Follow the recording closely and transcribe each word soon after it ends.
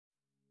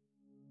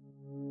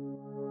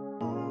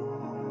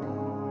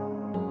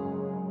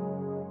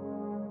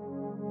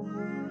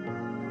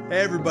Hey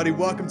everybody,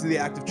 welcome to the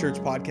Active Church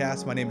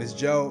Podcast. My name is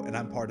Joe and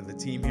I'm part of the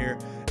team here.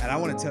 And I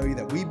want to tell you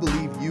that we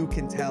believe you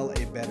can tell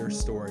a better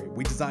story.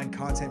 We design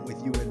content with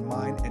you in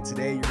mind, and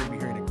today you're going to be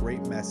hearing a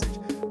great message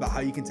about how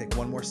you can take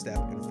one more step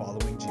in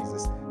following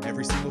Jesus.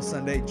 Every single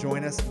Sunday,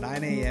 join us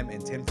 9 a.m.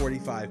 and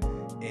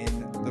 10:45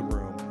 in the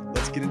room.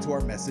 Let's get into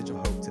our message of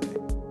hope today.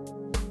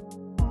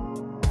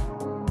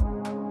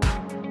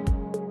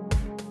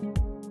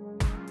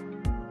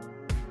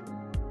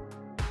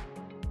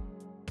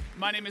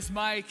 My name is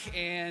Mike,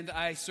 and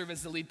I serve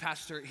as the lead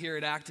pastor here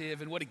at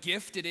Active. And what a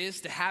gift it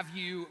is to have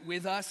you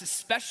with us,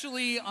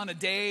 especially on a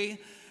day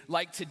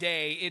like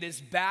today. It is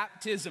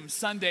Baptism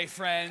Sunday,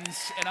 friends,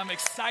 and I'm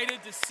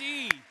excited to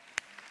see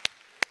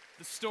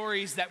the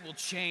stories that will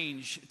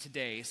change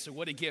today. So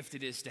what a gift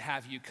it is to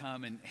have you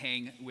come and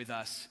hang with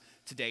us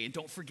today. And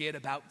don't forget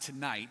about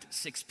tonight,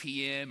 6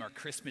 p.m., our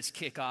Christmas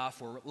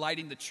kickoff. We're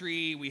lighting the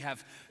tree. We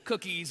have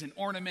cookies and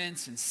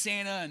ornaments, and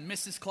Santa and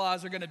Mrs.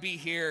 Claus are going to be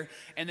here.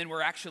 And then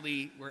we're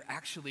actually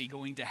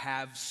going to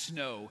have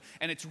snow.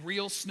 And it's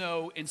real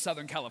snow in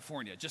Southern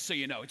California, just so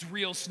you know. It's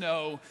real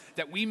snow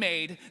that we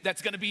made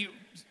that's going to be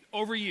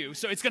over you.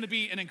 So it's going to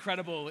be an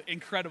incredible,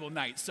 incredible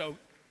night. So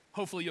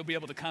hopefully you'll be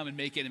able to come and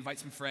make it, invite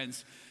some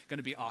friends. Going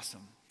to be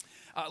awesome.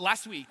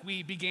 Last week,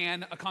 we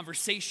began a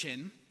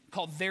conversation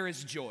called There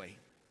Is Joy.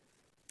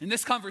 And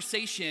this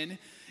conversation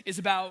is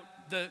about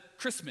the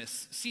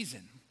Christmas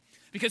season,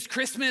 because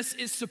Christmas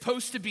is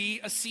supposed to be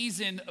a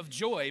season of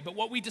joy. But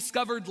what we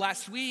discovered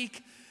last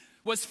week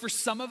was, for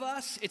some of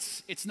us,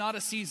 it's not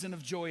a season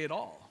of joy at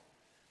all.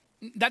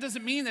 That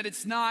doesn't mean that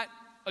it's not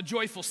a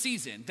joyful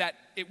season, that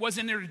it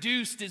wasn't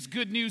introduced as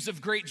good news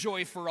of great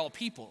joy for all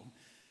people.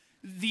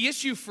 The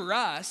issue for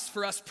us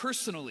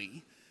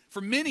personally,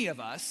 for many of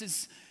us,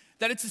 is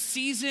that it's a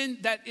season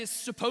that is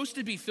supposed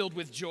to be filled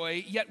with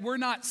joy, yet we're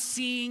not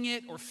seeing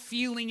it or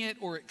feeling it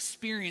or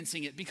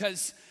experiencing it,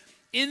 because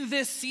in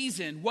this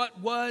season, what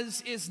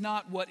was is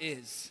not what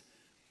is.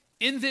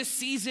 In this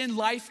season,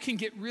 life can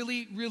get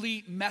really,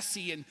 really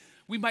messy, and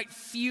we might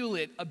feel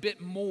it a bit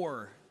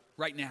more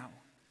right now.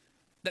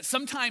 That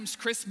sometimes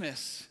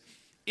Christmas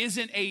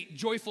isn't a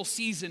joyful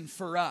season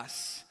for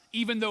us,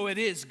 even though it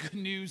is good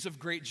news of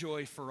great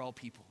joy for all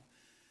people.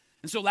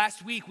 And so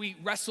last week we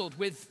wrestled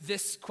with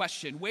this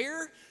question: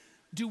 where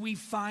do we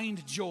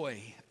find joy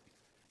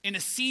in a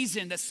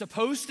season that's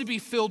supposed to be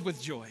filled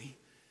with joy,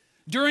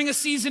 during a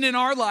season in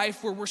our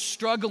life where we're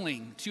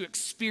struggling to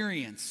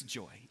experience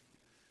joy?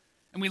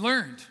 And we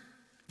learned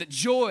that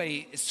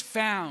joy is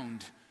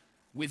found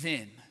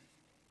within,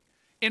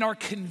 in our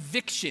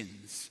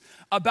convictions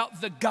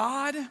about the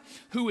God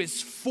who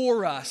is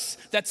for us,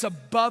 that's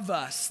above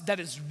us,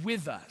 that is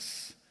with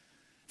us,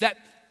 that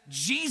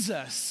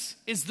Jesus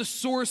is the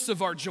source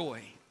of our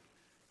joy,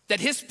 that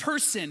his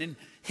person and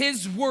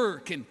his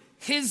work and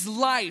his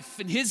life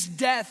and his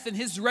death and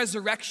his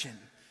resurrection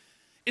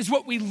is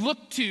what we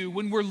look to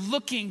when we're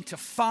looking to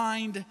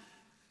find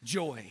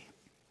joy.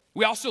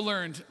 We also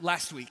learned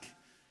last week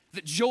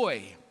that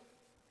joy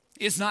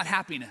is not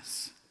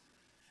happiness,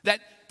 that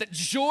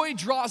joy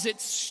draws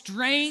its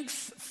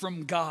strength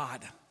from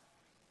God,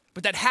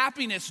 but that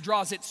happiness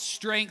draws its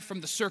strength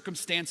from the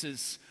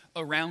circumstances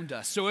around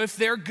us. So if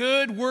they're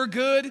good, we're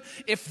good.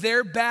 If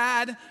they're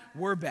bad,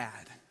 we're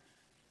bad.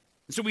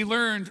 And so we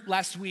learned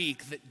last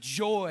week that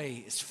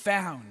joy is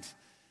found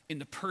in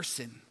the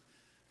person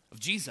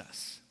of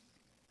Jesus.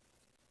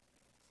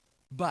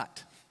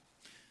 But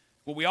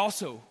what we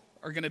also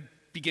are going to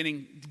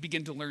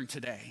begin to learn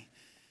today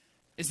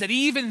is that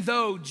even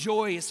though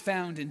joy is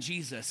found in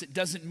Jesus, it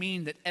doesn't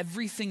mean that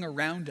everything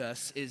around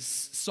us is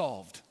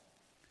solved,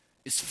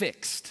 is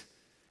fixed,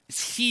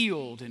 is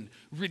healed and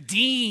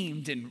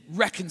redeemed and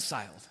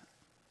reconciled.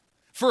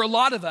 For a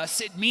lot of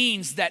us, it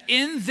means that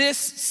in this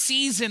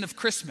season of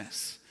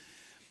Christmas,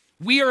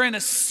 we are in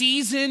a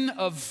season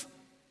of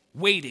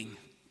waiting.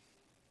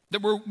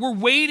 That we're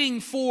waiting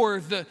for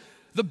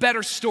the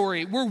better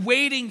story. We're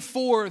waiting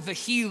for the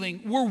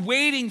healing. We're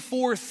waiting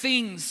for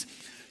things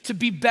to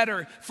be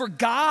better, for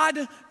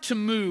God to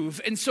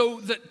move. And so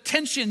the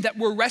tension that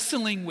we're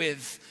wrestling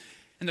with,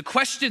 and the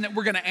question that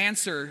we're going to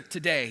answer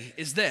today,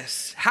 is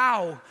this: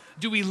 how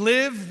do we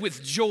live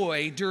with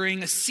joy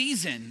during a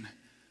season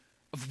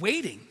of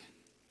waiting?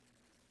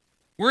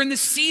 We're in the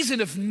season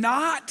of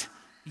not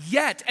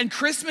yet. And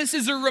Christmas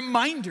is a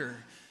reminder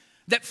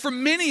that for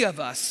many of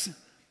us,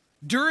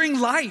 during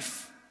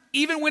life,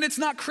 even when it's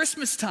not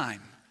Christmas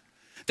time,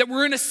 that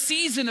we're in a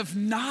season of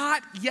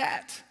not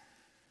yet.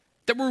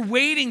 That we're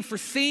waiting for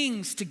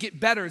things to get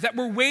better, that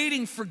we're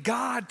waiting for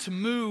God to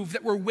move,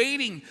 that we're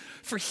waiting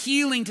for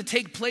healing to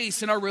take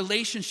place in our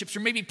relationships,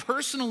 or maybe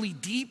personally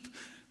deep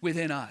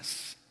within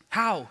us.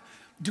 How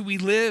do we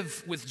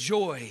live with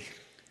joy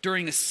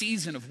during a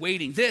season of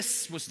waiting?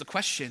 This was the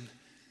question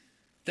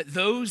that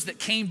those that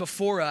came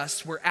before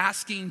us were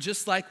asking,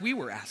 just like we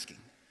were asking,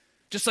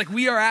 just like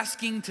we are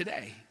asking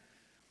today.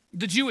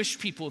 The Jewish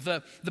people,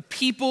 the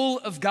people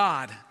of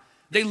God,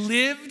 they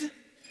lived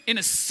in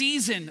a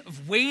season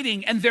of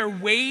waiting, and their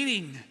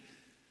waiting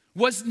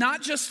was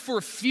not just for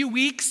a few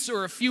weeks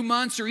or a few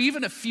months or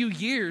even a few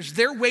years.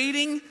 Their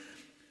waiting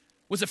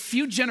was a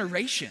few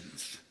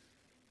generations.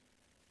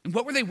 And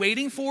what were they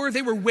waiting for?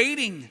 They were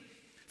waiting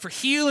for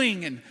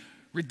healing and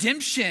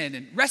redemption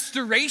and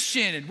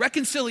restoration and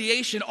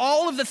reconciliation,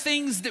 all of the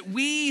things that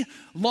we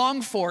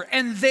long for.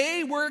 And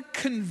they were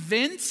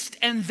convinced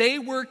and they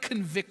were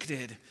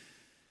convicted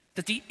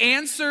that the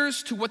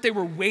answers to what they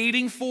were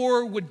waiting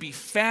for would be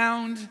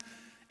found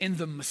in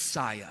the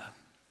Messiah,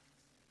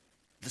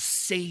 the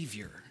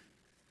Savior,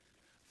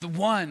 the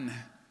one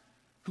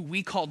who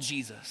we call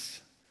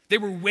Jesus. They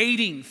were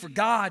waiting for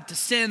God to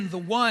send the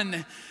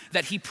one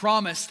that he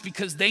promised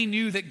because they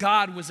knew that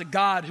God was a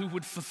God who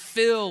would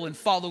fulfill and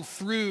follow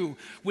through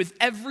with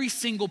every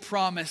single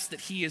promise that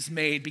he has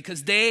made,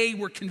 because they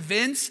were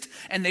convinced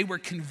and they were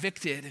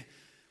convicted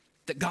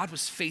that God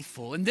was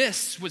faithful. And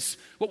this was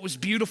what was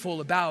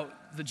beautiful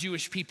about the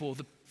Jewish people,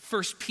 the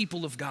first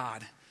people of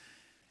God,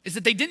 is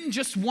that they didn't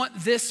just want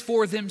this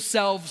for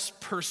themselves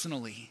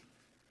personally,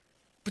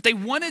 but they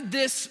wanted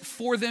this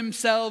for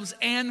themselves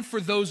and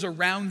for those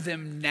around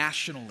them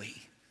nationally.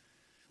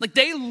 Like,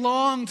 they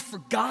longed for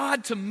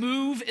God to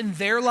move in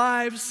their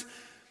lives,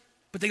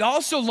 but they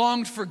also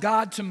longed for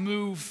God to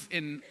move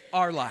in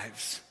our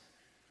lives.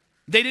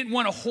 They didn't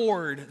want to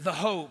hoard the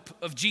hope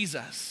of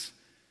Jesus.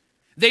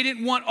 They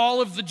didn't want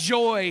all of the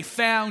joy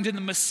found in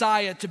the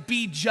Messiah to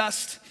be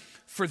just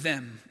for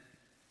them.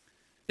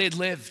 They had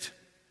lived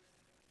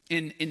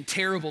in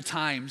terrible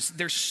times.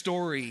 Their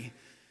story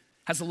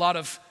has a lot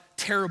of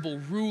terrible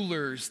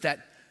rulers that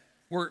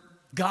were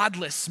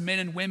godless men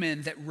and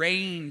women that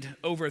reigned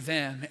over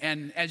them.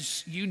 And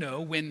as you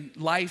know, when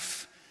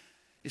life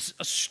is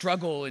a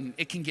struggle and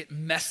it can get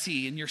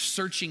messy and you're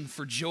searching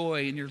for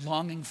joy and you're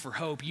longing for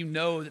hope, you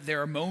know that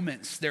there are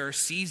moments, there are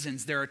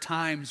seasons, there are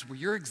times where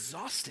you're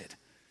exhausted,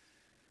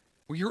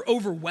 where you're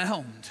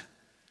overwhelmed.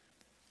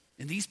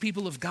 And these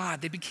people of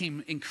God, they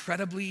became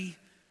incredibly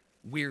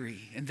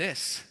weary. And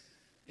this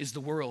is the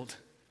world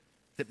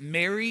that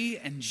Mary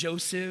and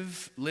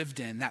Joseph lived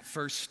in that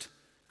first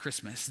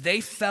Christmas.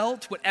 They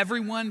felt what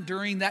everyone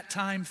during that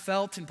time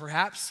felt, and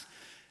perhaps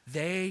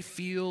they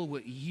feel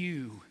what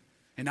you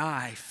and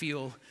I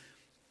feel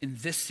in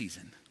this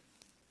season.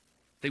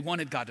 They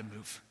wanted God to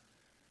move,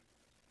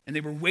 and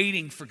they were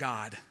waiting for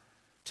God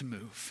to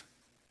move.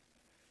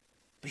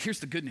 But here's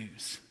the good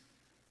news.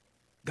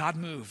 God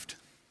moved.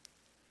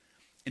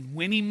 And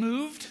when he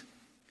moved,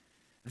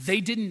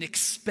 they didn't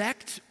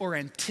expect or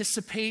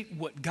anticipate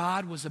what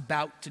God was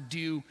about to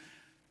do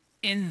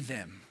in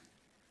them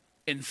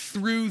and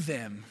through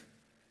them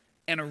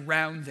and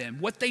around them.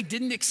 What they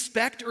didn't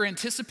expect or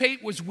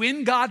anticipate was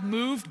when God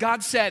moved,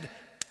 God said,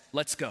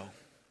 let's go.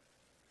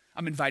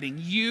 I'm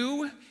inviting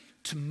you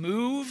to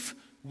move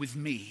with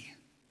me.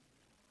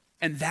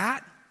 And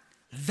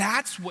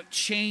that's what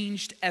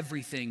changed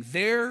everything.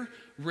 Their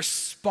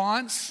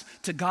response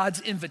to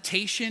God's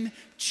invitation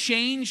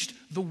changed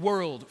the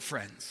world,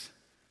 friends.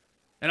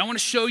 And I want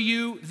to show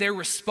you their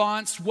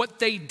response, what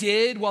they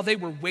did while they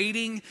were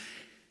waiting.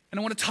 And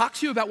I want to talk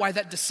to you about why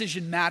that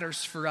decision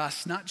matters for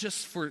us, not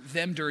just for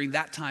them during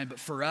that time, but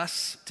for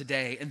us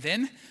today. And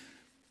then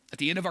at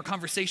the end of our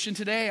conversation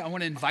today, I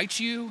want to invite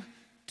you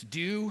to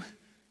do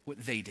what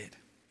they did.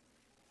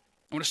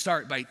 I want to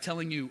start by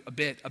telling you a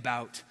bit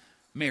about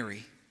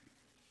Mary.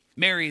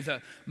 Mary,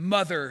 the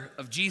mother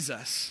of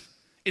Jesus,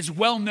 is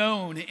well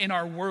known in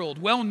our world,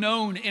 well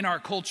known in our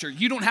culture.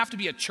 You don't have to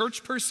be a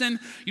church person.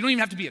 You don't even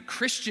have to be a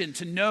Christian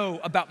to know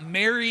about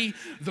Mary,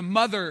 the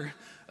mother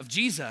of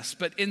Jesus.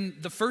 But in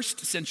the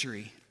first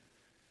century,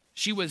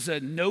 she was a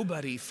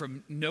nobody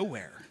from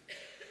nowhere.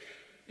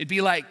 It'd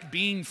be like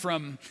being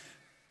from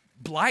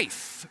Blythe,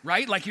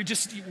 right? Like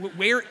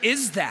where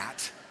is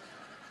that?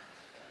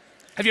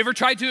 Have you ever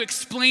tried to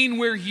explain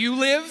where you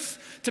live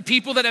to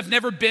people that have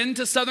never been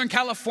to Southern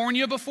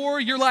California before?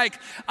 You're like,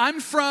 I'm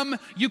from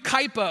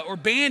Yucaipa or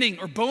Banning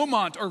or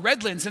Beaumont or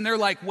Redlands. And they're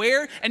like,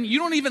 where? And you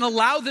don't even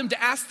allow them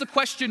to ask the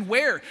question,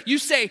 where? You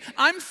say,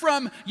 I'm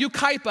from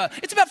Yucaipa.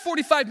 It's about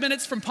 45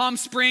 minutes from Palm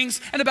Springs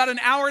and about an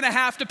hour and a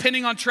half,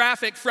 depending on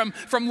traffic, from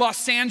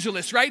Los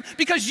Angeles, right?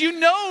 Because you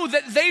know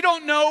that they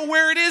don't know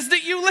where it is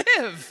that you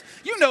live.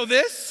 You know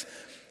this.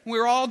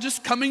 We're all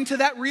just coming to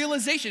that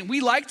realization.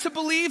 We like to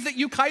believe that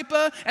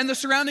Yucaipa and the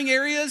surrounding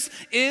areas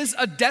is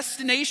a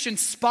destination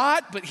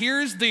spot, but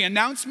here's the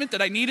announcement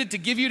that I needed to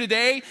give you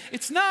today.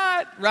 It's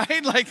not,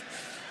 right?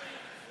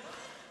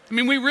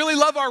 We really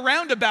love our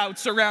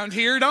roundabouts around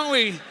here, don't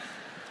we?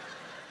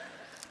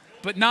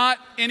 But not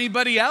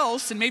anybody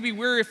else, and maybe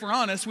if we're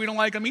honest, we don't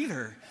like them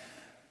either.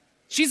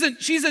 She's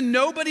a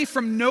nobody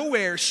from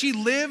nowhere. She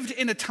lived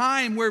in a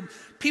time where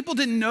people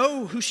didn't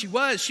know who she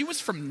was. She was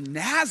from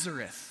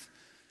Nazareth,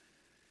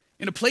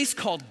 in a place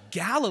called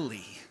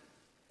Galilee.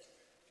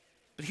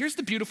 But here's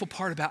the beautiful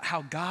part about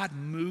how God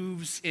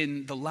moves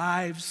in the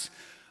lives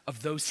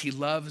of those he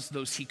loves,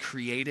 those he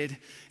created,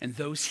 and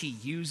those he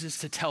uses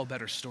to tell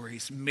better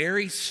stories.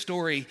 Mary's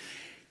story,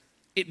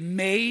 it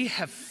may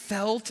have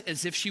felt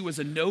as if she was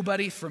a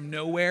nobody from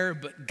nowhere,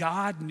 but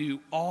God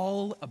knew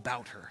all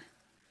about her.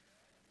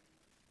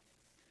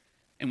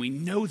 And we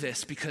know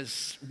this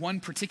because one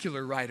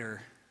particular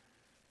writer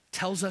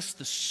tells us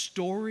the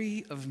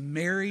story of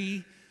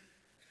Mary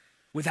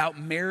without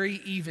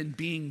Mary even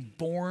being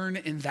born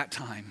in that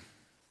time.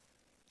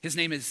 His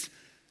name is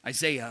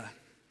Isaiah.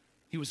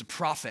 He was a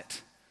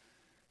prophet.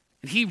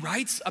 And he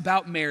writes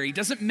about Mary. He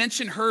doesn't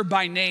mention her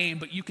by name,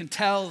 but you can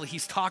tell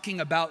he's talking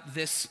about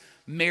this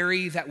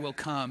Mary that will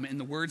come in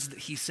the words that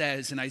he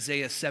says in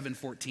Isaiah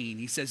 7:14.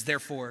 He says,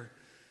 "Therefore,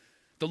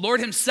 the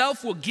Lord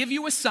himself will give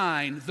you a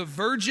sign. The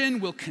virgin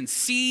will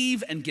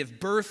conceive and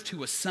give birth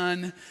to a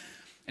son,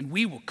 and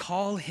we will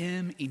call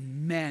him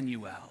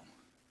Emmanuel,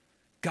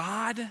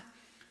 God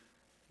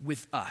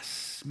with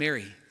us."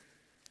 Mary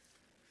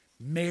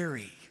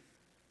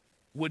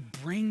would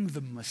bring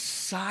the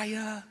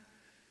Messiah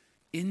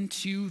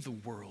into the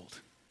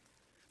world.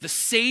 The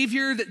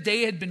Savior that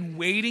they had been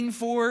waiting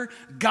for,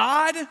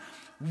 God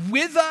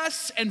with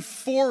us and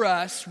for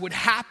us, would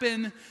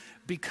happen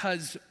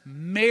because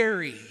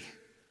Mary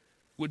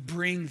would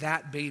bring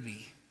that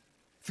baby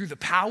through the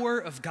power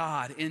of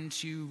God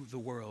into the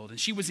world. And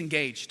she was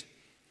engaged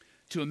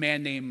to a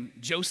man named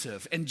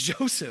Joseph. And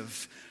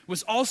Joseph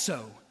was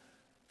also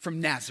from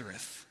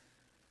Nazareth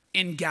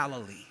in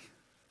Galilee.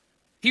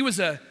 He was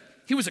a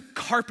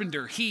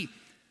carpenter. He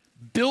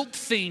built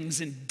things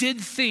and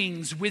did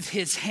things with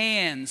his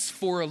hands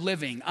for a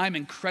living. I'm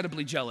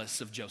incredibly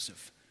jealous of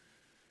Joseph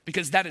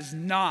because that is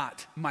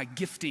not my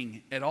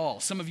gifting at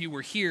all. Some of you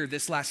were here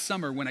this last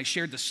summer when I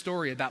shared the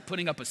story about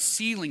putting up a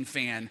ceiling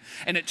fan,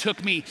 and it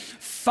took me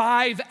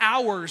 5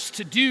 hours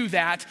to do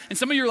that. And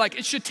some of you are like,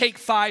 it should take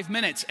 5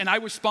 minutes. And I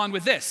respond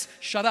with this: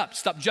 shut up,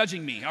 stop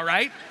judging me, all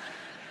right?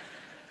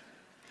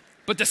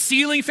 But the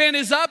ceiling fan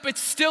is up,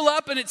 it's still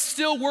up, and it's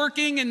still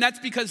working, and that's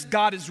because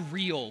God is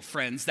real,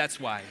 friends, that's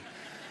why.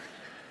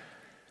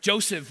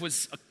 Joseph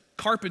was a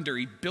carpenter.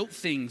 He built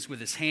things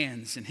with his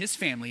hands, and his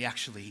family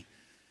actually,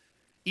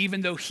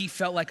 even though he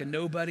felt like a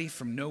nobody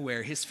from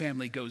nowhere, his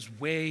family goes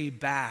way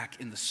back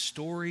in the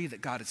story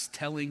that God is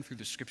telling through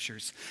the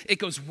scriptures. It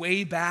goes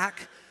way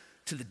back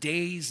to the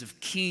days of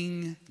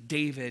King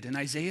David. And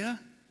Isaiah,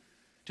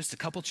 just a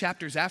couple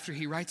chapters after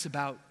he writes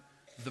about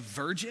the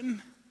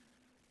virgin,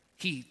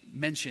 he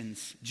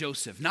mentions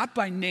Joseph, not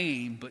by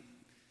name, but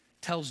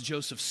tells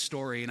Joseph's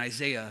story. In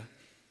Isaiah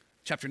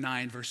chapter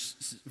 9,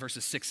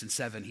 verses 6 and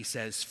 7, he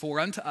says, "For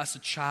unto us a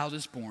child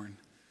is born,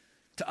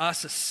 to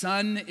us a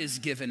son is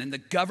given, and the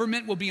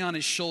government will be on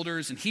his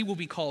shoulders, and he will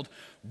be called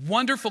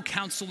Wonderful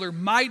Counselor,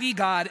 Mighty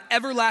God,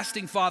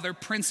 Everlasting Father,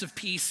 Prince of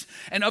Peace.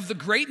 And of the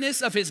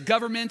greatness of his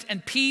government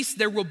and peace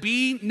there will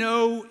be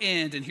no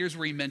end." And here's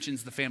where he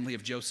mentions the family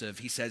of Joseph.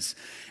 He says,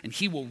 "And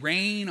he will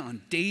reign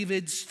on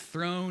David's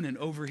throne and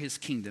over his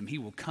kingdom. He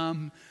will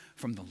come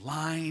from the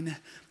line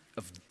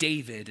of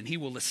David, and he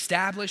will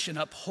establish and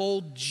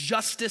uphold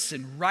justice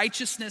and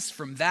righteousness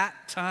from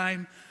that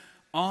time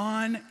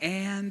on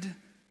and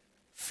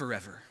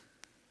forever."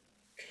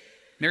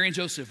 Mary and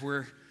Joseph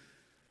were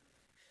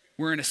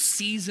in a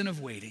season of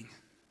waiting,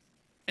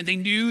 and they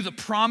knew the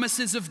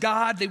promises of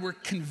God. They were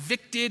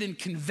convicted and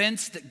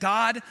convinced that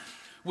God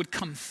would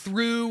come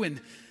through,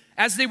 and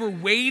as they were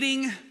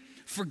waiting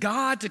for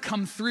God to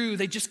come through,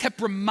 they just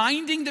kept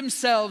reminding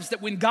themselves that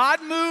when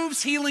God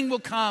moves, healing will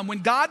come.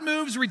 When God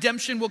moves,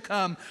 redemption will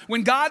come.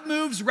 When God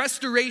moves,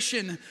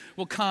 restoration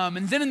will come.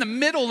 And then in the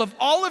middle of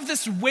all of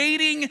this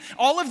waiting,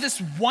 all of this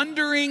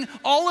wondering,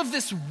 all of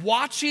this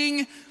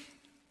watching,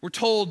 we're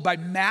told by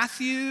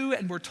Matthew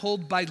and we're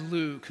told by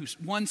Luke, who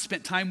one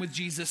spent time with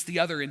Jesus, the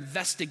other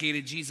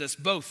investigated Jesus.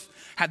 Both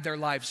had their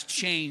lives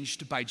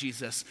changed by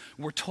Jesus.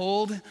 We're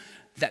told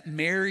that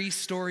Mary's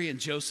story and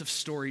Joseph's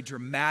story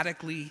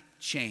dramatically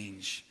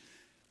change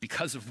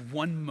because of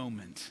one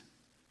moment.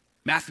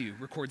 Matthew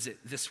records it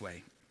this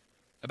way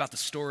about the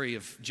story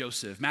of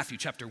Joseph. Matthew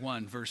chapter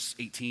 1, verse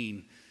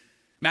 18.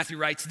 Matthew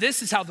writes,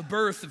 "This is how the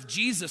birth of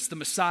Jesus, the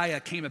Messiah,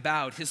 came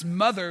about. His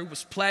mother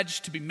was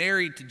pledged to be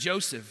married to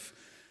Joseph,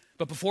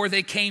 but before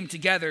they came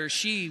together,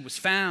 she was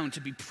found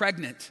to be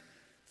pregnant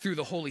through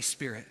the Holy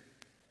Spirit."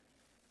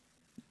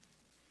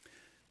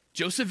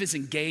 Joseph is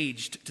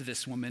engaged to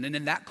this woman, and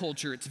in that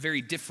culture, it's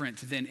very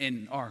different than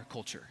in our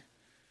culture.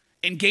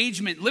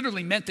 Engagement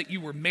literally meant that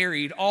you were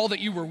married. All that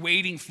you were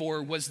waiting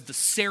for was the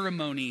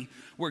ceremony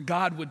where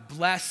God would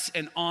bless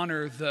and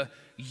honor the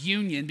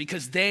union,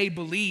 because they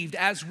believed,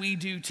 as we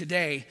do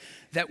today,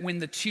 that when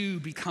the two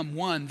become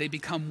one, they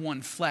become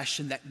one flesh,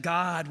 and that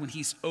God, when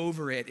he's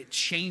over it, it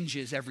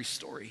changes every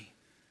story.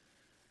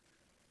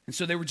 And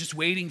so they were just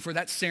waiting for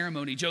that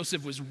ceremony.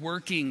 Joseph was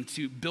working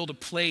to build a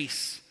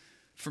place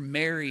for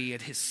Mary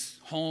at his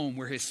home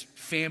where his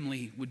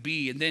family would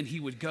be. And then he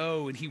would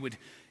go and he would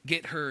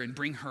get her and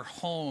bring her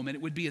home. And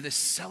it would be this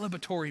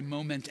celebratory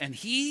moment. And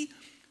he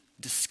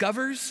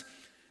discovers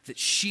that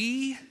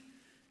she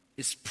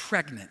is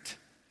pregnant.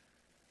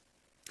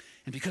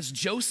 And because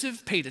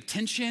Joseph paid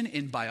attention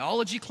in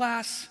biology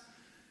class,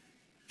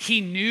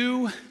 he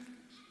knew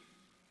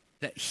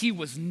that he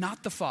was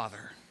not the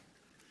father.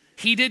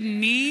 He didn't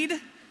need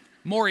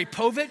Maury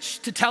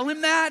Povich to tell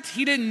him that.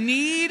 He didn't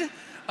need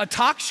a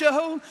talk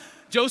show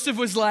Joseph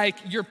was like,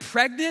 you're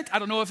pregnant. I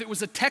don't know if it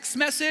was a text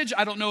message.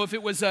 I don't know if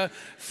it was a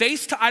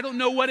FaceTime. I don't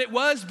know what it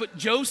was, but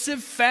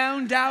Joseph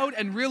found out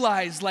and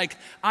realized, like,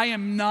 I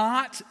am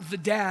not the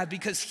dad,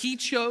 because he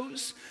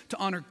chose to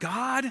honor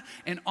God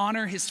and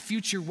honor his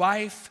future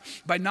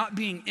wife by not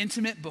being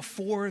intimate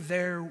before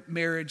their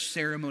marriage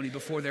ceremony,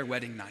 before their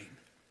wedding night.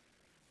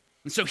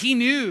 And so he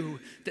knew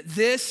that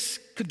this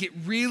could get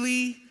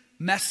really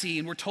messy,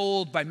 and we're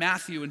told by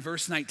Matthew in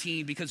verse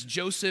 19, because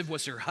Joseph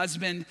was her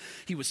husband,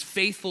 he was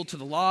faithful to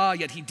the law,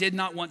 yet he did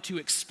not want to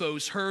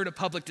expose her to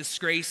public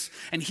disgrace,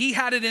 and he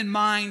had it in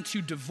mind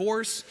to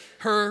divorce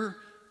her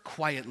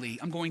quietly.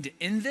 I'm going to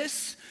end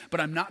this, but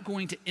I'm not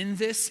going to end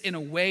this in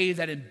a way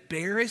that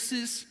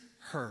embarrasses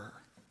her.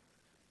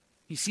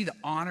 You see the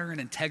honor and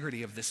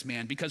integrity of this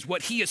man, because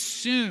what he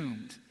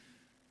assumed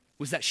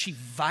was that she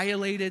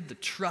violated the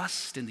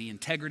trust and the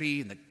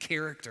integrity and the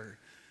character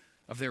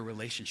of their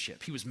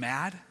relationship. He was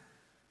mad,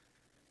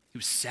 he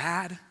was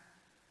sad,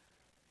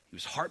 he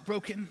was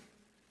heartbroken,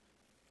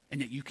 and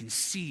yet you can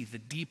see the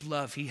deep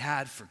love he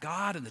had for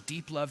God and the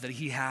deep love that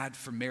he had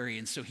for Mary.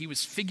 And so he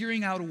was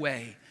figuring out a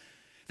way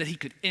that he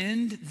could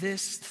end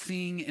this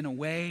thing in a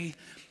way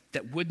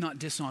that would not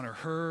dishonor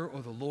her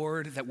or the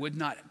Lord, that would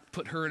not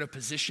put her in a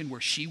position where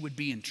she would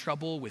be in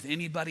trouble with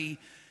anybody.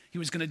 He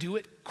was going to do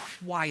it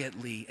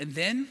quietly. And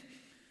then,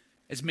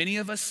 as many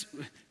of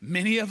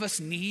us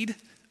need,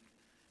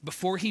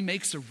 before he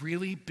makes a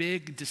really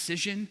big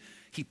decision,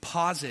 he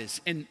pauses.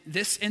 In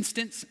this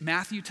instance,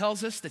 Matthew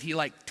tells us that he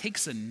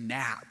takes a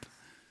nap.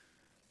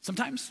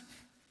 Sometimes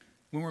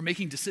when we're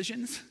making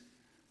decisions,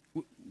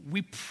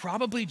 we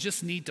probably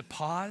just need to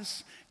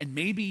pause and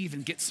maybe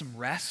even get some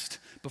rest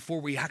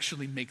before we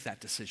actually make that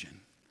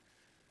decision.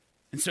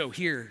 And so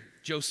here,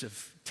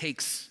 Joseph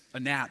takes a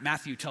nap,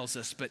 Matthew tells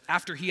us, but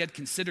after he had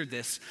considered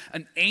this,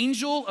 an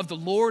angel of the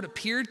Lord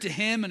appeared to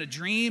him in a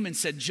dream and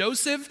said,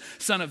 Joseph,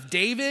 son of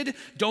David,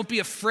 don't be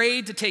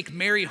afraid to take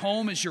Mary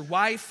home as your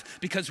wife,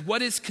 because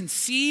what is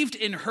conceived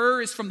in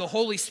her is from the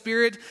Holy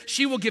Spirit.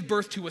 She will give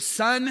birth to a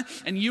son,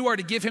 and you are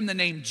to give him the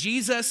name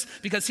Jesus,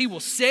 because he will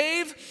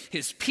save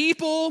his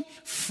people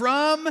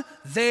from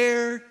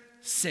their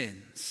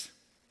sins.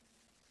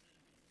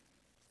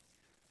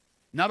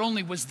 Not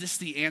only was this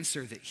the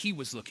answer that he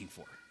was looking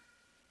for,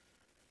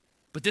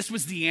 but this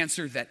was the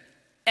answer that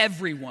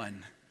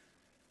everyone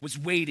was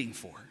waiting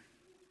for.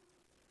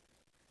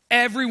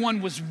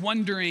 Everyone was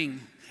wondering.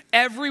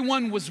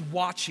 Everyone was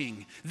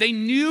watching. They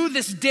knew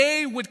this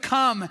day would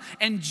come,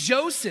 and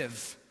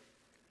Joseph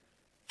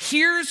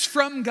hears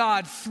from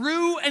God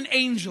through an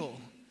angel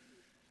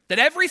that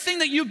everything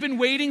that you've been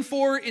waiting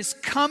for is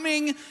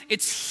coming,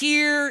 it's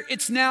here,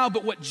 it's now.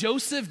 But what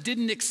Joseph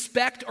didn't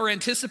expect or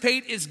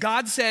anticipate is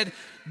God said,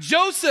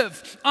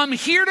 Joseph, I'm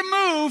here to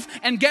move,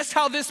 and guess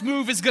how this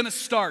move is gonna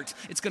start?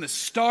 It's gonna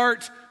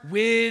start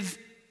with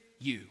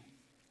you.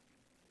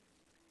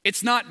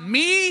 It's not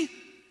me,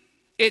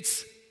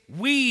 it's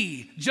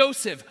we.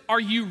 Joseph,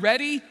 are you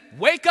ready?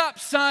 Wake up,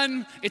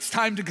 son, it's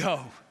time to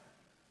go.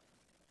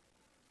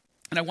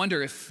 And I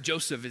wonder if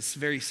Joseph is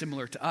very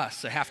similar to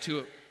us. I have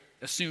to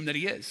assume that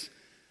he is.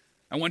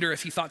 I wonder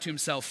if he thought to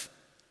himself,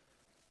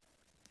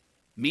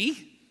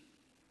 me?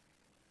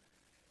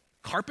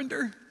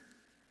 Carpenter?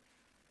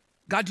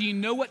 God, do you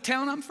know what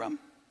town I'm from?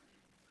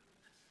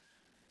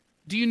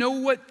 Do you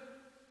know what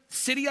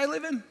city I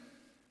live in?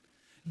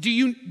 Do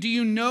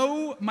you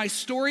know my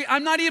story?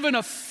 I'm not even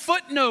a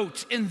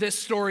footnote in this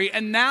story,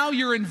 and now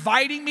you're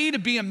inviting me to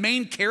be a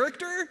main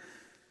character?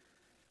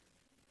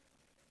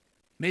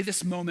 May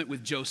this moment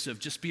with Joseph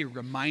just be a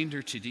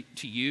reminder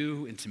to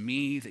you and to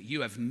me that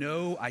you have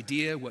no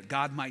idea what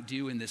God might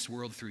do in this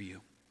world through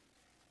you.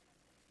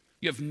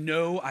 You have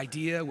no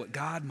idea what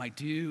God might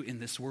do in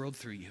this world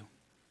through you.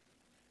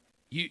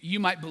 You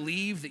might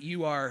believe that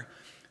you are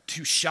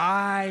too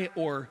shy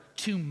or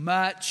too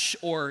much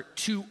or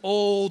too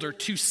old or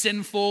too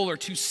sinful or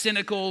too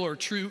cynical or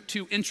too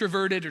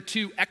introverted or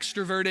too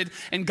extroverted.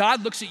 And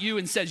God looks at you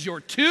and says, you're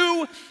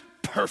too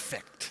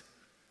perfect.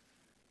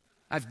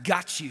 I've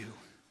got you,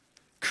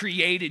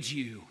 created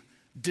you,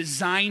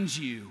 designed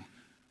you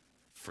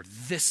for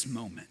this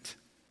moment.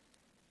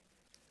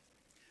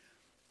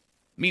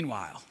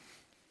 Meanwhile,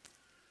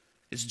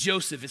 as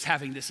Joseph is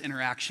having this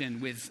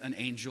interaction with an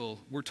angel,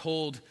 we're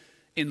told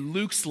in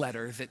Luke's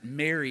letter that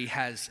Mary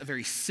has a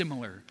very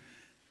similar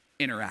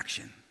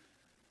interaction.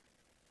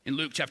 In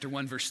Luke chapter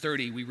 1, verse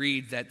 30, we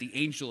read that the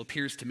angel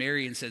appears to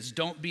Mary and says,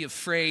 don't be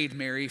afraid,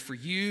 Mary, for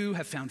you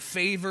have found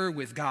favor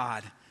with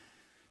God.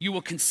 You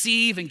will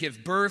conceive and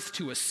give birth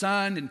to a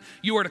son, and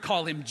you are to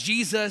call him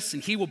Jesus,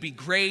 and he will be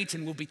great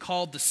and will be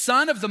called the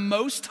Son of the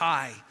Most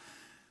High.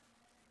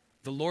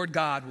 The Lord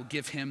God will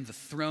give him the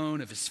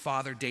throne of his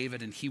father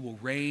David, and he will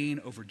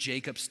reign over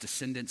Jacob's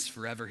descendants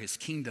forever. His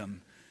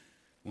kingdom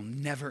will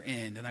never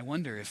end. And I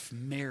wonder if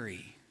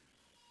Mary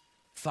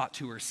thought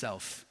to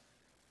herself,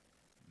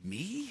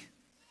 me?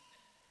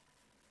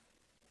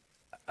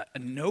 A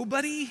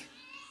nobody?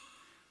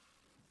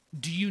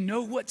 Do you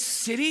know what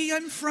city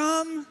I'm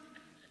from?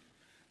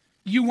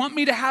 You want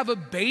me to have a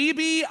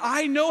baby?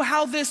 I know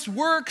how this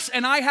works,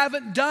 and I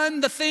haven't done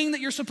the thing that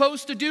you're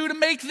supposed to do to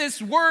make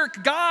this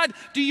work. God,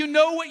 do you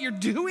know what you're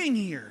doing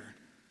here?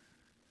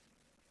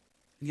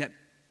 And yet,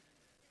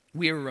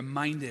 we are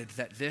reminded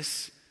that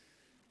this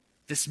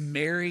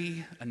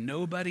Mary, a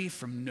nobody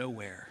from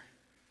nowhere,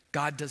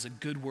 God does a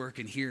good work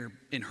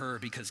in her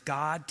because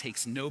God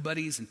takes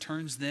nobodies and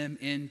turns them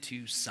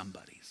into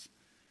somebodies.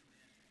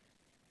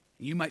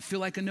 You might feel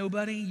like a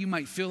nobody. You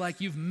might feel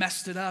like you've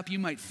messed it up. You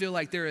might feel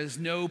like there is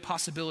no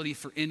possibility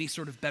for any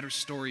sort of better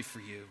story for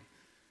you.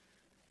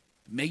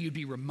 May you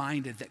be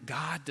reminded that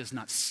God does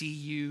not see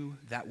you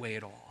that way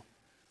at all.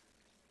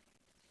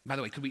 By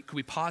the way, could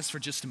we pause for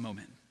just a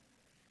moment?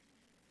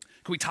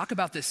 Could we talk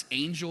about this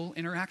angel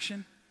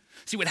interaction?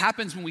 See, what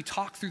happens when we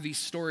talk through these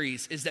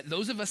stories is that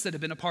those of us that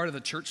have been a part of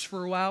the church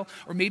for a while,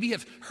 or maybe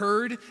have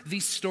heard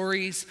these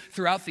stories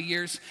throughout the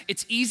years,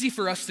 it's easy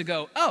for us to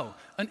go, oh,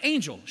 an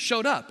angel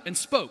showed up and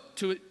spoke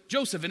to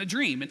Joseph in a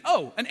dream. And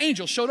oh, an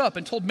angel showed up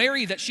and told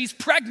Mary that she's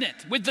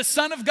pregnant with the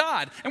Son of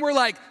God. And we're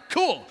like,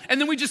 cool. And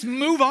then we just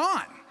move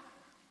on.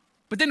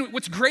 But then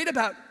what's great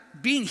about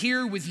being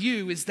here with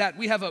you is that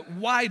we have a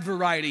wide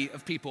variety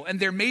of people.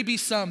 And there may be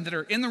some that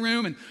are in the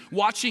room and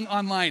watching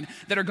online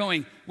that are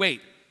going,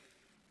 wait,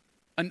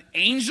 an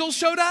angel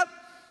showed up?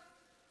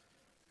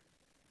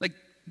 Like,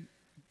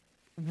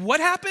 what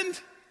happened?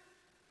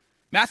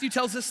 Matthew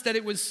tells us that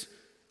it was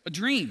a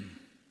dream,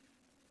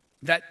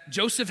 that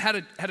Joseph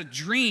had a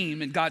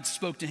dream and God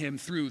spoke to him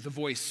through the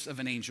voice of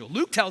an angel.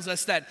 Luke tells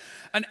us that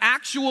an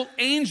actual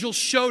angel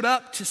showed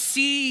up to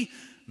see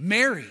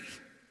Mary.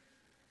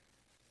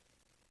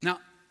 Now,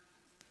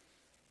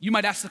 you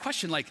might ask the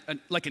question, like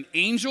an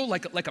angel,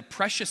 like a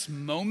precious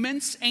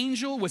moments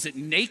angel? Was it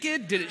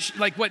naked? Did it,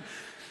 what?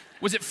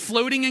 Was it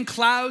floating in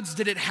clouds?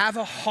 Did it have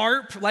a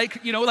harp?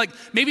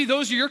 Maybe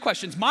those are your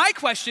questions. My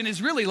question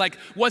is really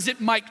was it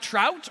Mike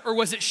Trout or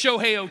was it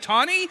Shohei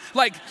Ohtani?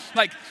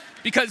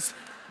 Because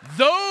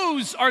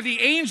those are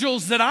the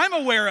angels that I'm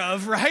aware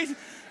of, right?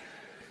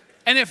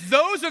 And if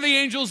those are the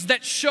angels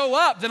that show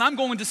up, then I'm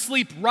going to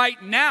sleep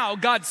right now.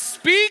 God,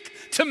 speak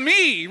to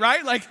me,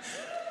 right? I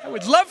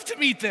would love to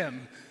meet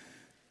them.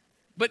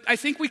 But I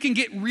think we can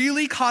get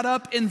really caught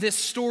up in this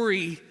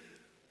story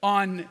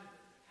on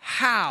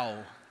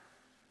how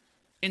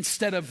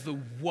instead of the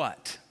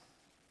what.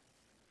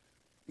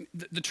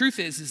 The truth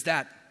is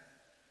that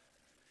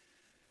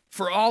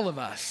for all of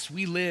us,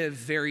 we live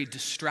very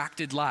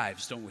distracted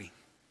lives, don't we?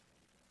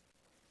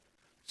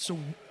 So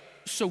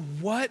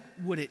what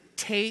would it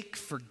take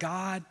for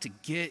God to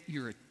get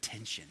your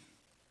attention?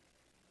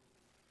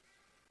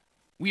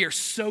 We are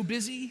so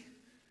busy.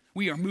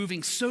 We are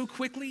moving so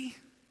quickly.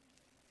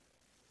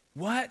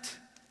 What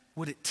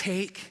would it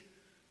take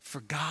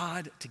for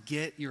God to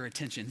get your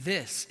attention?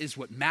 This is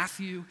what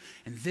Matthew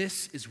and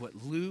this is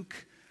what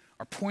Luke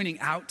are pointing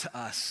out to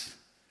us.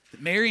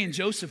 That Mary and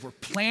Joseph were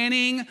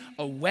planning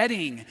a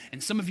wedding,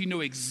 and some of you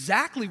know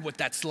exactly what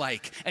that's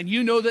like, and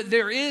you know that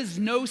there is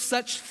no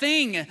such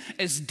thing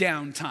as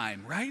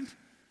downtime, right?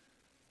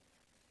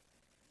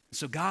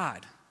 So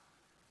God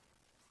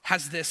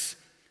has this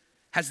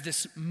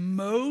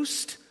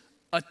most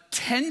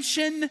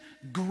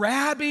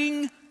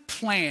attention-grabbing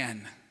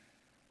plan.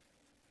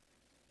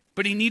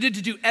 But he needed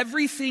to do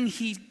everything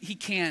he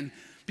can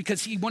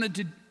because he wanted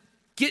to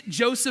get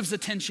Joseph's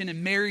attention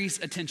and Mary's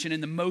attention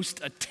in the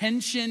most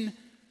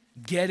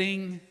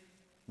attention-getting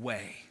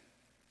way.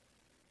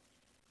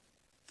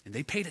 And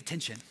they paid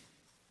attention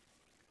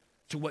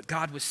to what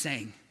God was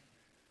saying.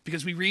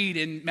 Because we read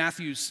in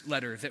Matthew's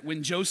letter that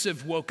when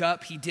Joseph woke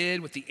up, he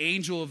did what the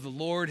angel of the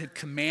Lord had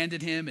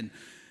commanded him, and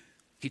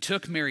he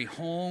took Mary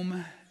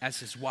home as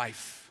his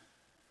wife.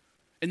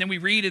 And then we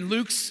read in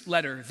Luke's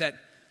letter that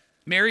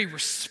Mary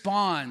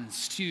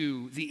responds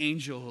to the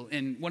angel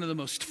in one of the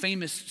most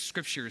famous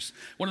scriptures,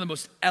 one of the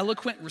most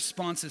eloquent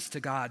responses to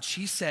God.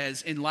 She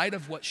says, in light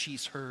of what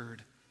she's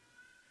heard,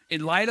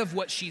 in light of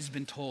what she's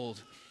been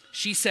told,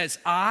 she says,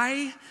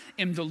 I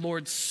am the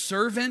Lord's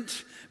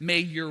servant. May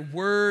your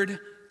word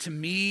to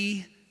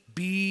me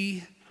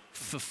be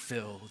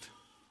fulfilled.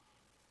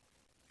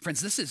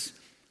 Friends, this is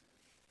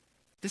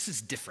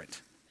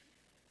different.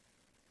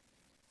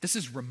 This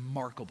is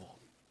remarkable.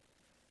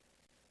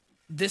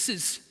 This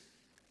is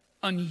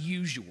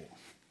unusual.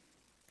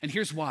 And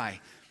here's why.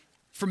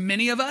 For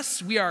many of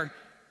us, we are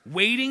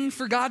waiting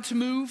for God to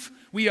move.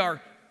 We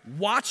are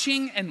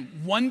watching and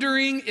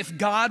wondering if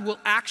God will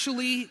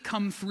actually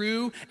come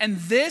through. And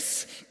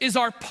this is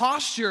our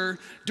posture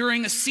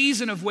during a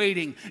season of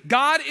waiting.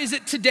 God, is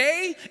it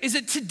today? Is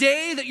it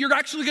today that you're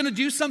actually going to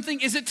do something?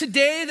 Is it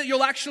today that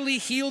you'll actually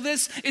heal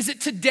this? Is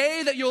it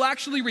today that you'll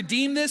actually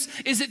redeem this?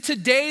 Is it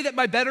today that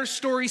my better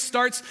story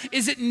starts?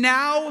 Is it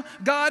now,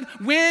 God?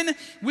 When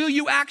will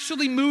you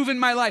actually move in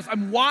my life?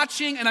 I'm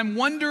watching and I'm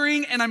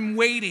wondering and I'm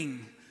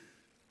waiting.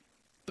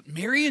 But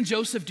Mary and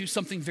Joseph do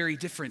something very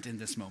different in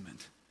this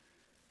moment.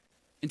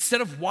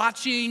 Instead of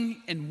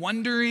watching and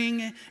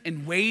wondering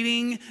and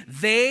waiting,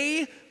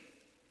 they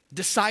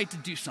decide to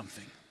do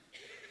something.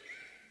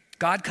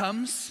 God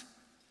comes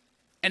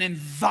and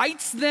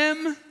invites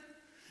them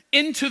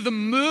into the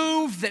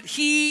move that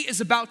he is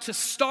about to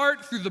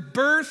start through the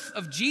birth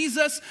of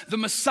Jesus, the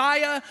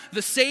Messiah,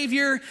 the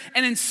Savior.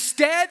 And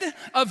instead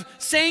of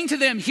saying to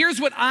them,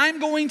 here's what I'm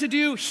going to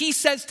do, he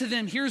says to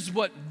them, here's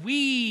what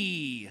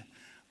we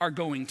are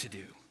going to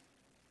do.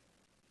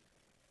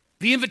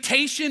 The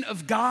invitation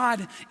of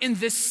God in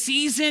this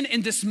season,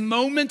 in this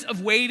moment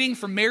of waiting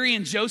for Mary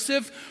and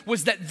Joseph,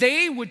 was that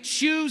they would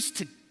choose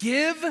to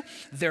give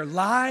their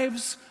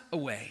lives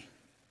away.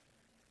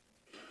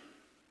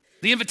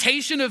 The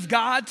invitation of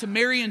God to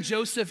Mary and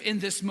Joseph in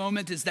this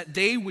moment is that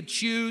they would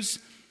choose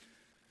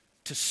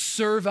to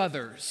serve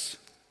others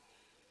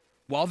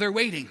while they're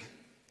waiting.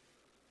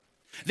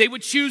 They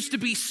would choose to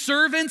be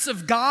servants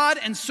of God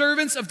and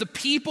servants of the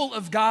people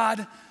of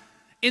God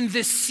in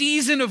this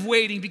season of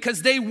waiting,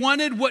 because they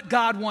wanted what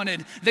God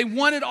wanted. They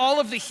wanted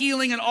all of the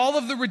healing and all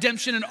of the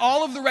redemption and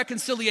all of the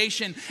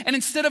reconciliation. And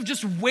instead of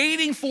just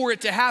waiting for it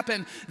to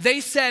happen,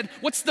 they said,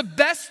 what's the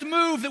best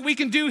move that we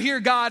can do here,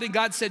 God? And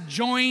God said,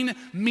 join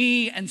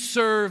me and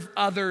serve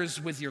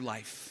others with your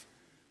life.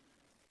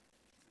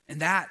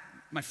 And that,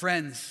 my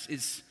friends,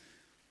 is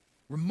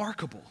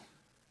remarkable.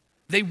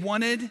 They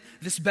wanted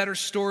this better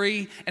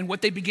story, and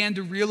what they began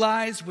to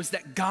realize was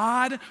that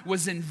God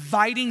was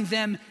inviting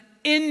them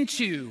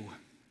into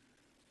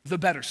the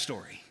better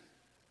story,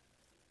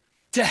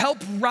 to help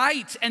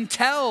write and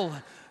tell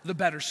the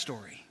better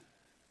story.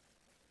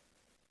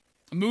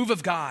 A move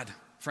of God,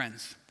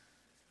 friends,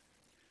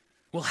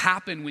 will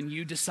happen when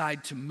you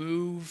decide to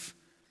move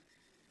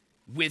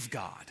with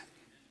God.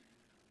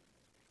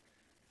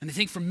 And I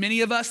think for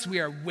many of us,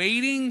 we are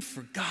waiting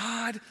for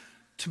God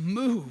to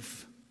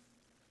move.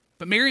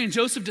 But Mary and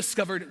Joseph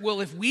discovered,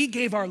 well, if we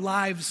gave our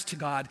lives to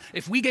God,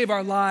 if we gave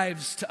our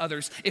lives to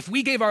others, if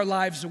we gave our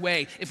lives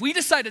away, if we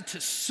decided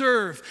to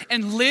serve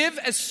and live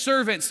as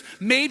servants,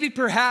 maybe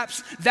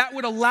perhaps that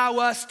would allow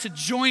us to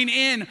join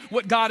in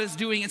what God is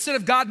doing. Instead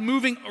of God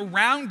moving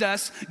around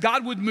us,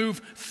 God would move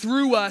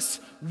through us,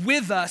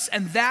 with us.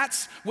 And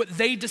that's what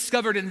they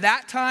discovered in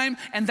that time.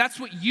 And that's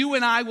what you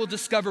and I will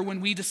discover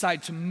when we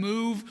decide to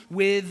move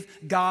with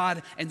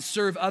God and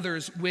serve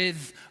others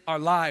with our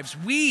lives.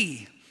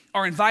 We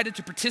are invited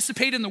to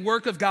participate in the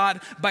work of God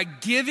by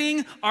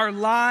giving our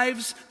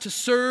lives to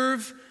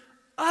serve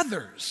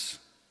others.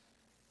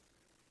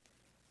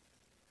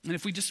 And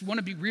if we just want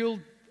to be real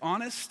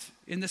honest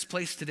in this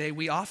place today,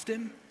 we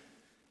often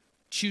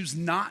choose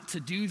not to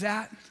do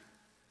that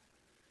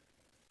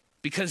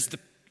because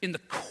in the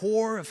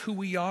core of who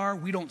we are,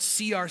 we don't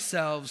see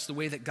ourselves the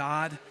way that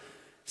God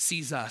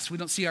sees us. We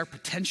don't see our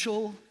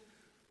potential.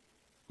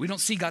 We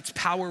don't see God's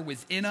power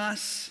within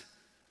us.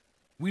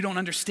 We don't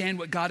understand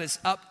what God is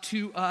up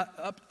to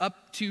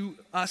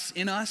us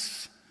in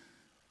us.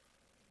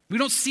 We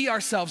don't see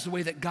ourselves the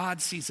way that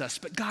God sees us,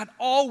 but God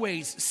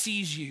always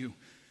sees you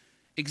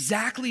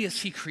exactly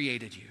as he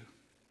created you.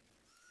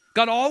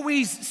 God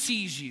always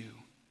sees you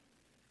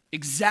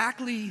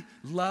exactly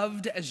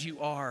loved as you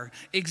are,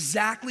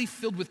 exactly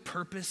filled with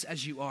purpose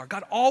as you are.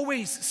 God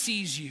always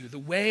sees you the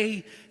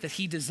way that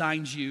he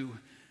designed you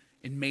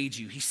and made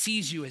you. He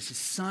sees you as his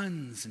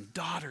sons and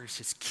daughters,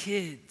 his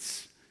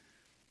kids.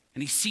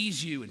 And he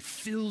sees you and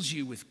fills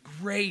you with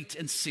great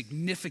and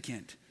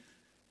significant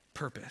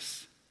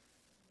purpose.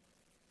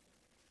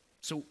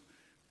 So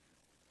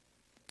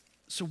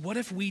what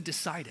if we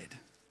decided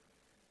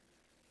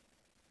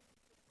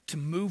to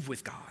move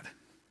with God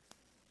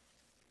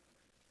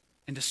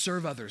and to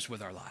serve others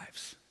with our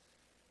lives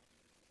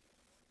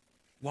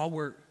while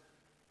we're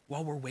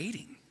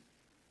waiting?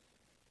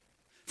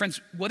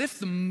 Friends, what if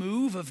the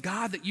move of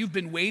God that you've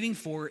been waiting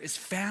for is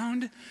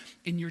found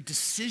in your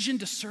decision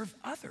to serve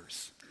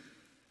others?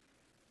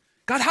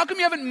 God, how come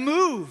you haven't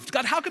moved?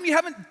 God, how come you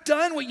haven't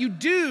done what you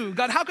do?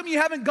 God, how come you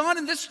haven't gone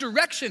in this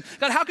direction?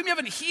 God, how come you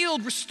haven't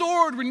healed,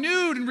 restored,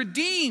 renewed, and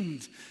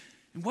redeemed?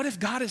 And what if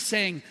God is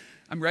saying,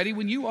 I'm ready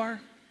when you are?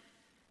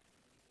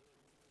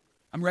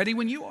 I'm ready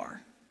when you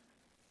are.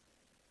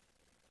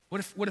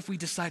 What if we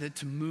decided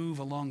to move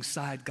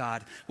alongside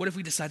God? What if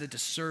we decided to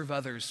serve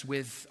others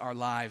with our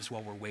lives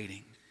while we're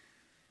waiting?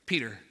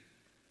 Peter,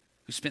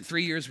 who spent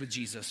 3 years with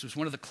Jesus, was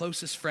one of the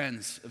closest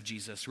friends of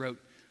Jesus, wrote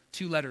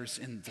 2 letters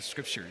in the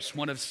scriptures.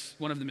 One of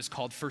them is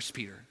called 1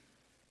 Peter.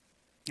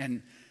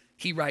 And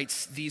he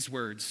writes these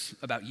words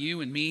about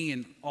you and me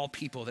and all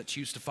people that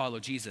choose to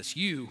follow Jesus.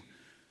 You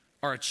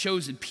are a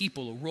chosen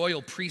people, a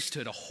royal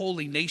priesthood, a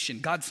holy nation,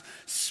 God's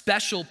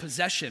special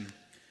possession,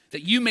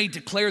 that you may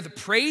declare the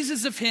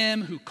praises of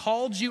him who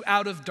called you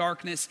out of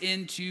darkness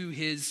into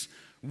his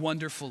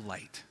wonderful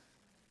light.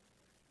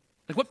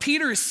 Like what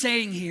Peter is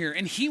saying here,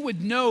 and he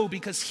would know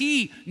because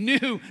he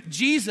knew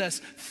Jesus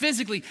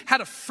physically,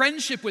 had a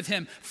friendship with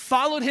him,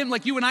 followed him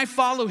like you and I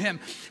follow him,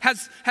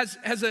 has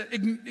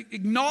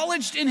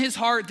acknowledged in his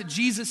heart that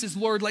Jesus is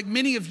Lord like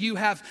many of you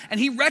have,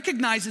 and he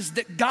recognizes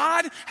that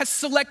God has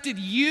selected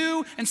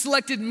you and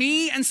selected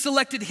me and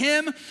selected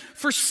him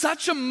for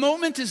such a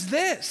moment as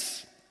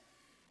this.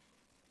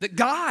 That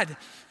God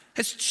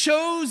has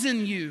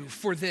chosen you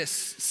for this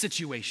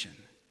situation.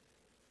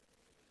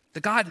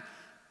 That God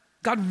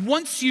God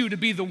wants you to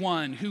be the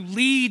one who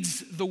leads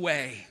the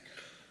way,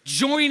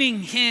 joining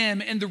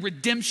him in the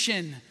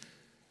redemption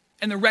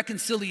and the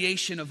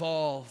reconciliation of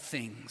all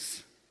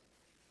things.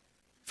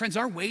 Friends,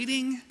 our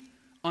waiting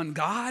on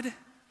God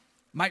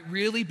might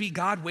really be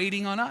God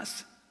waiting on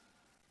us.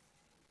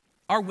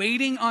 Our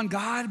waiting on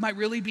God might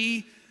really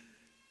be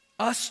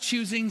us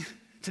choosing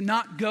to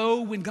not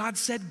go when God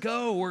said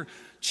go, or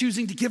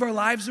choosing to give our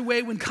lives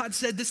away when God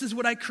said, this is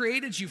what I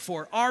created you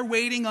for. Our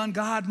waiting on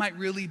God might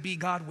really be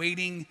God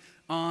waiting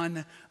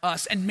on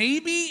us. And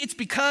maybe it's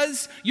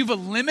because you've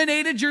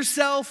eliminated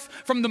yourself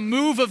from the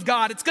move of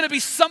God. It's going to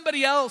be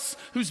somebody else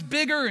who's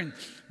bigger and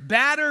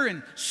badder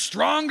and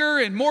stronger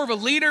and more of a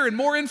leader and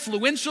more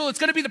influential. It's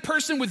going to be the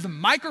person with the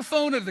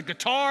microphone or the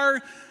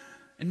guitar.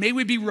 And may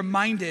we be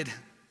reminded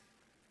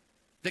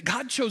that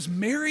God chose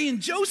Mary and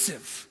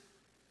Joseph.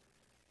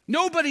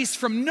 Nobody's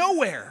from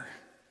nowhere.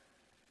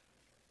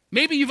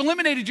 Maybe you've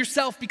eliminated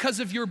yourself because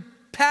of your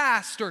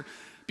past or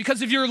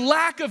because of your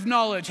lack of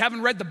knowledge,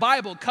 haven't read the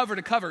Bible cover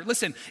to cover.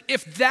 Listen,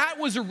 if that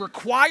was a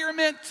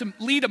requirement to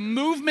lead a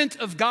movement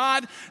of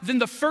God, then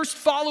the first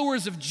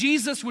followers of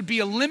Jesus would be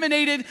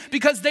eliminated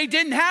because they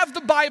didn't have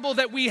the Bible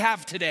that we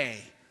have today.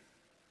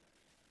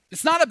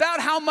 It's not about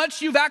how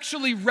much you've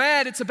actually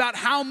read, it's about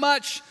how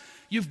much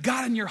you've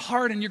got in your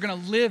heart and you're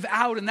going to live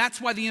out. And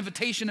that's why the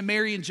invitation to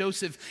Mary and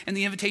Joseph and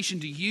the invitation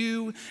to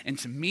you and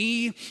to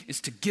me is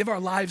to give our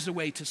lives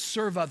away, to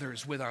serve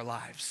others with our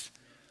lives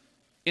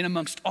in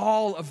amongst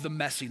all of the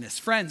messiness.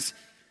 Friends,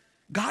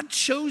 God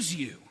chose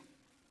you,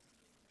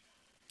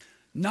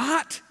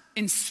 not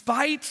in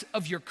spite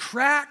of your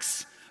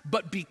cracks,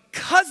 but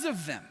because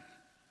of them.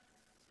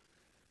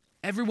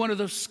 Every one of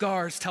those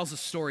scars tells a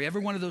story.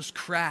 Every one of those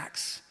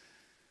cracks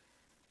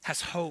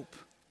has hope.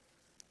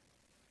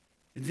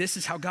 And this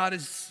is how God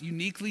has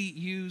uniquely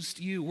used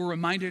you. We're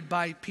reminded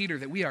by Peter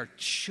that we are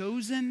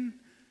chosen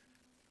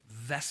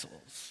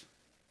vessels.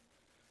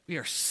 We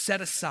are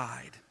set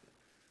aside.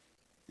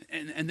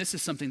 And this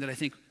is something that I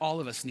think all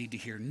of us need to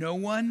hear. No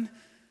one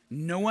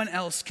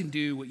else can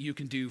do what you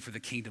can do for the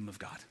kingdom of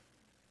God.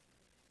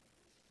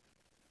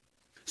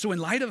 So in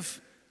light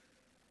of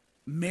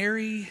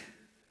Mary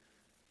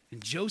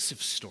and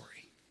Joseph's story,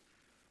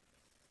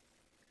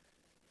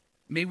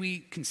 may we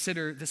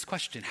consider this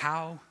question: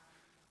 how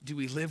do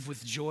we live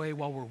with joy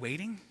while we're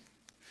waiting?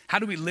 How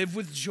do we live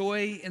with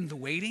joy in the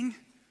waiting?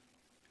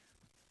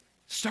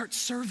 Start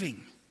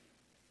serving.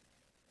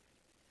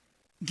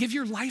 Give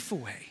your life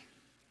away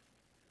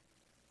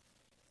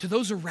to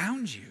those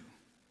around you.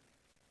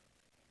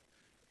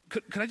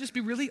 Could I just be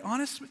really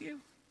honest with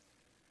you?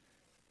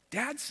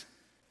 Dads,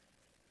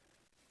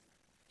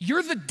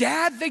 you're the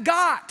dad they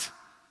got.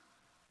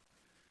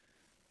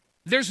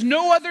 There's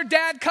no other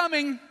dad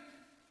coming.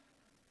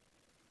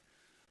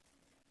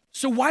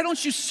 So why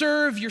don't you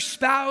serve your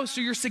spouse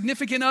or your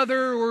significant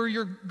other or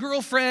your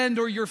girlfriend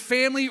or your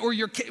family or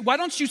your kid? Why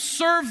don't you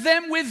serve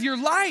them with your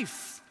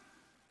life?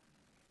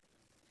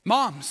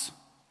 Moms,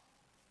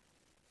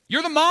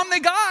 you're the mom they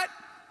got.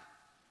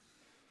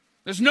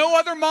 There's no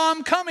other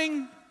mom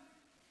coming,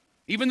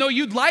 even though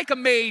you'd like a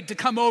maid to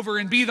come over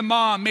and be the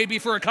mom maybe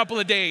for a couple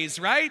of days,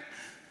 right?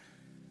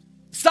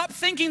 Stop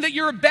thinking that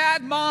you're a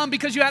bad mom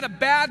because you had a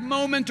bad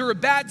moment or a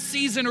bad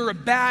season or a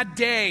bad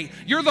day.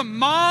 You're the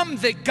mom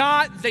that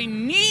got, they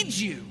need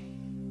you.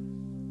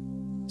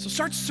 So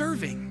start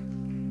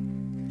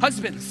serving.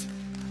 Husbands,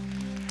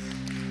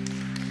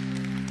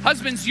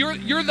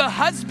 you're the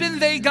husband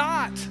they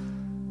got.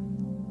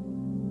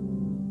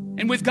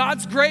 And with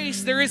God's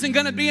grace, there isn't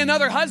going to be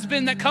another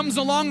husband that comes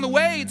along the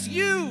way. It's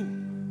you.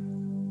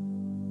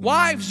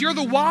 Wives, you're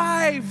the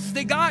wives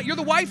they got. You're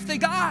the wife they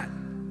got.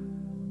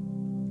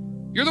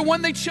 You're the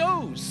one they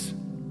chose.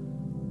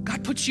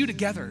 God puts you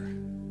together.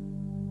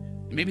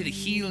 And maybe the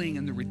healing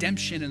and the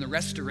redemption and the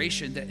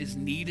restoration that is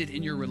needed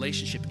in your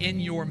relationship, in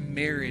your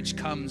marriage,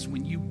 comes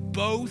when you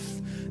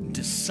both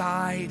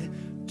decide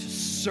to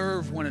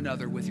serve one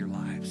another with your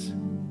lives.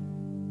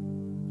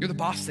 You're the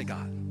boss they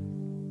got.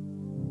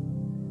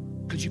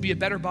 Could you be a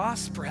better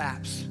boss?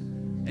 Perhaps.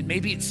 And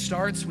maybe it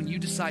starts when you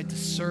decide to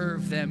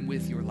serve them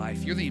with your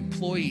life. You're the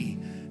employee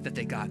that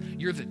they got.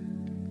 You're the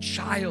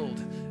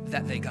child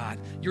that they got.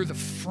 You're the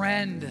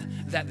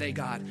friend that they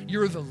got.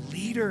 You're the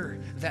leader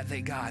that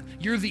they got.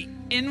 You're the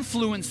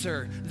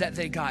influencer that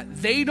they got.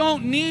 They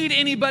don't need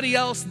anybody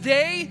else.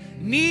 They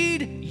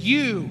need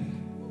you.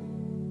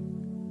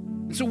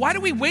 And so why do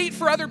we wait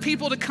for other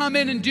people to come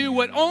in and do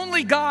what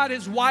only God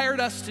has wired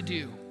us to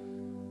do?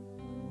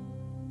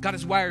 God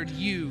has wired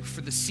you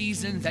for the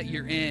season that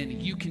you're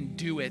in. You can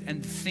do it.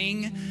 And the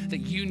thing that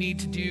you need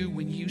to do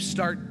when you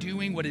start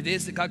doing what it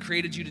is that God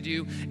created you to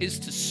do is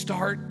to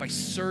start by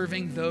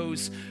serving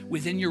those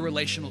within your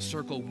relational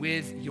circle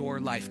with your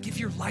life. Give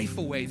your life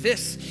away.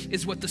 This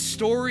is what the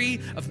story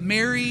of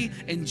Mary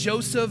and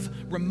Joseph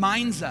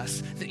reminds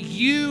us, that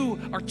you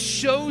are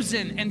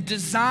chosen and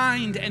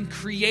designed and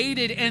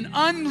created and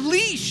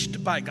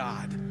unleashed by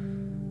God.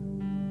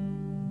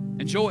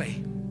 And joy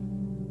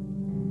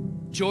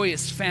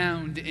is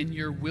found in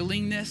your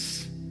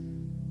willingness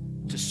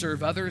to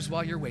serve others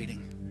while you're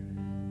waiting.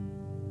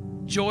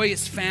 Joy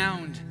is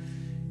found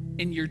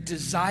in your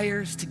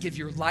desires to give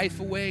your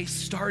life away,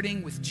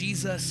 starting with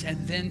Jesus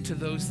and then to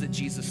those that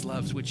Jesus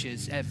loves, which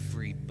is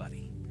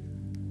everybody.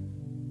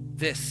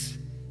 This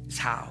is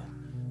how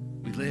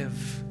we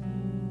live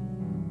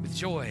with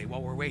joy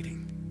while we're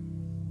waiting.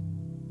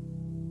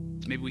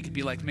 Maybe we could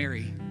be like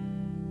Mary,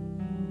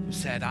 who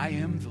said, I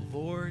am the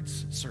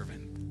Lord's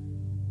servant,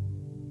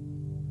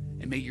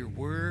 and may your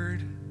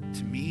word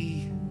to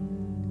me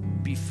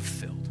be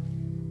fulfilled.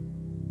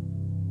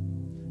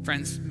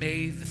 Friends,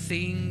 may the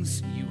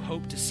things you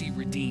hope to see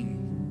redeemed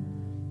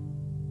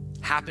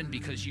happen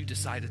because you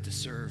decided to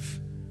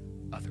serve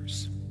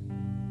others.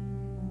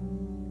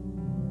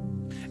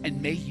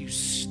 And may you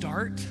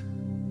start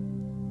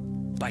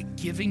by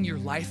giving your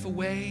life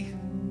away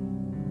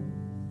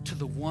to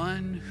the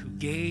one who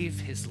gave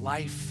his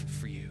life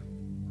for you.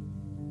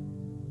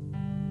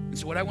 And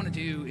so what I want to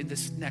do in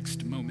this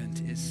next moment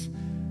is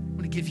I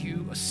want to give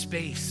you a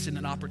space and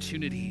an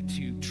opportunity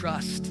to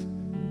trust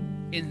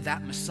in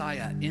that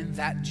Messiah, in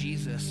that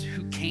Jesus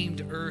who came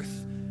to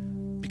earth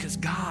because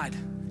God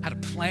had a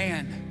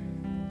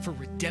plan for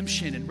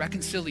redemption and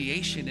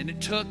reconciliation. And it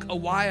took a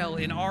while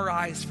in our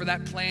eyes for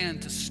that plan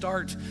to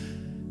start.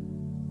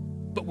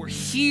 But we're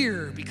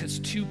here because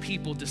two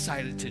people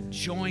decided to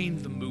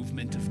join the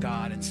movement of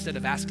God instead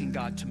of asking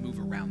God to move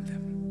around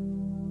them.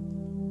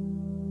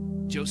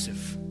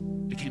 Joseph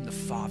became the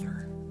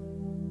father.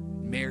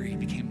 Mary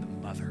became the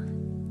mother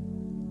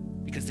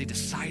because they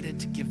decided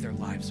to give their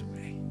lives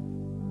away.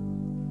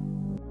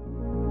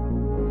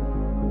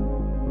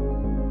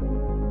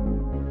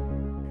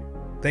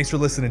 Thanks for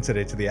listening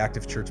today to the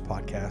Active Church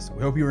podcast.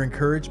 We hope you were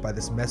encouraged by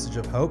this message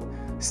of hope.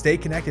 Stay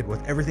connected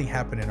with everything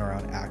happening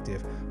around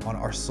Active on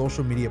our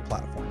social media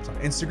platforms on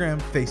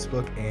Instagram,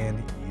 Facebook,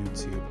 and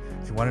YouTube.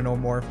 If you want to know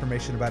more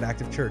information about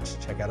Active Church,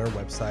 check out our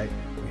website.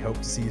 We hope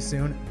to see you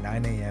soon,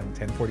 9 a.m.,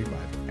 10:45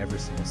 every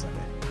single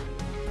Sunday.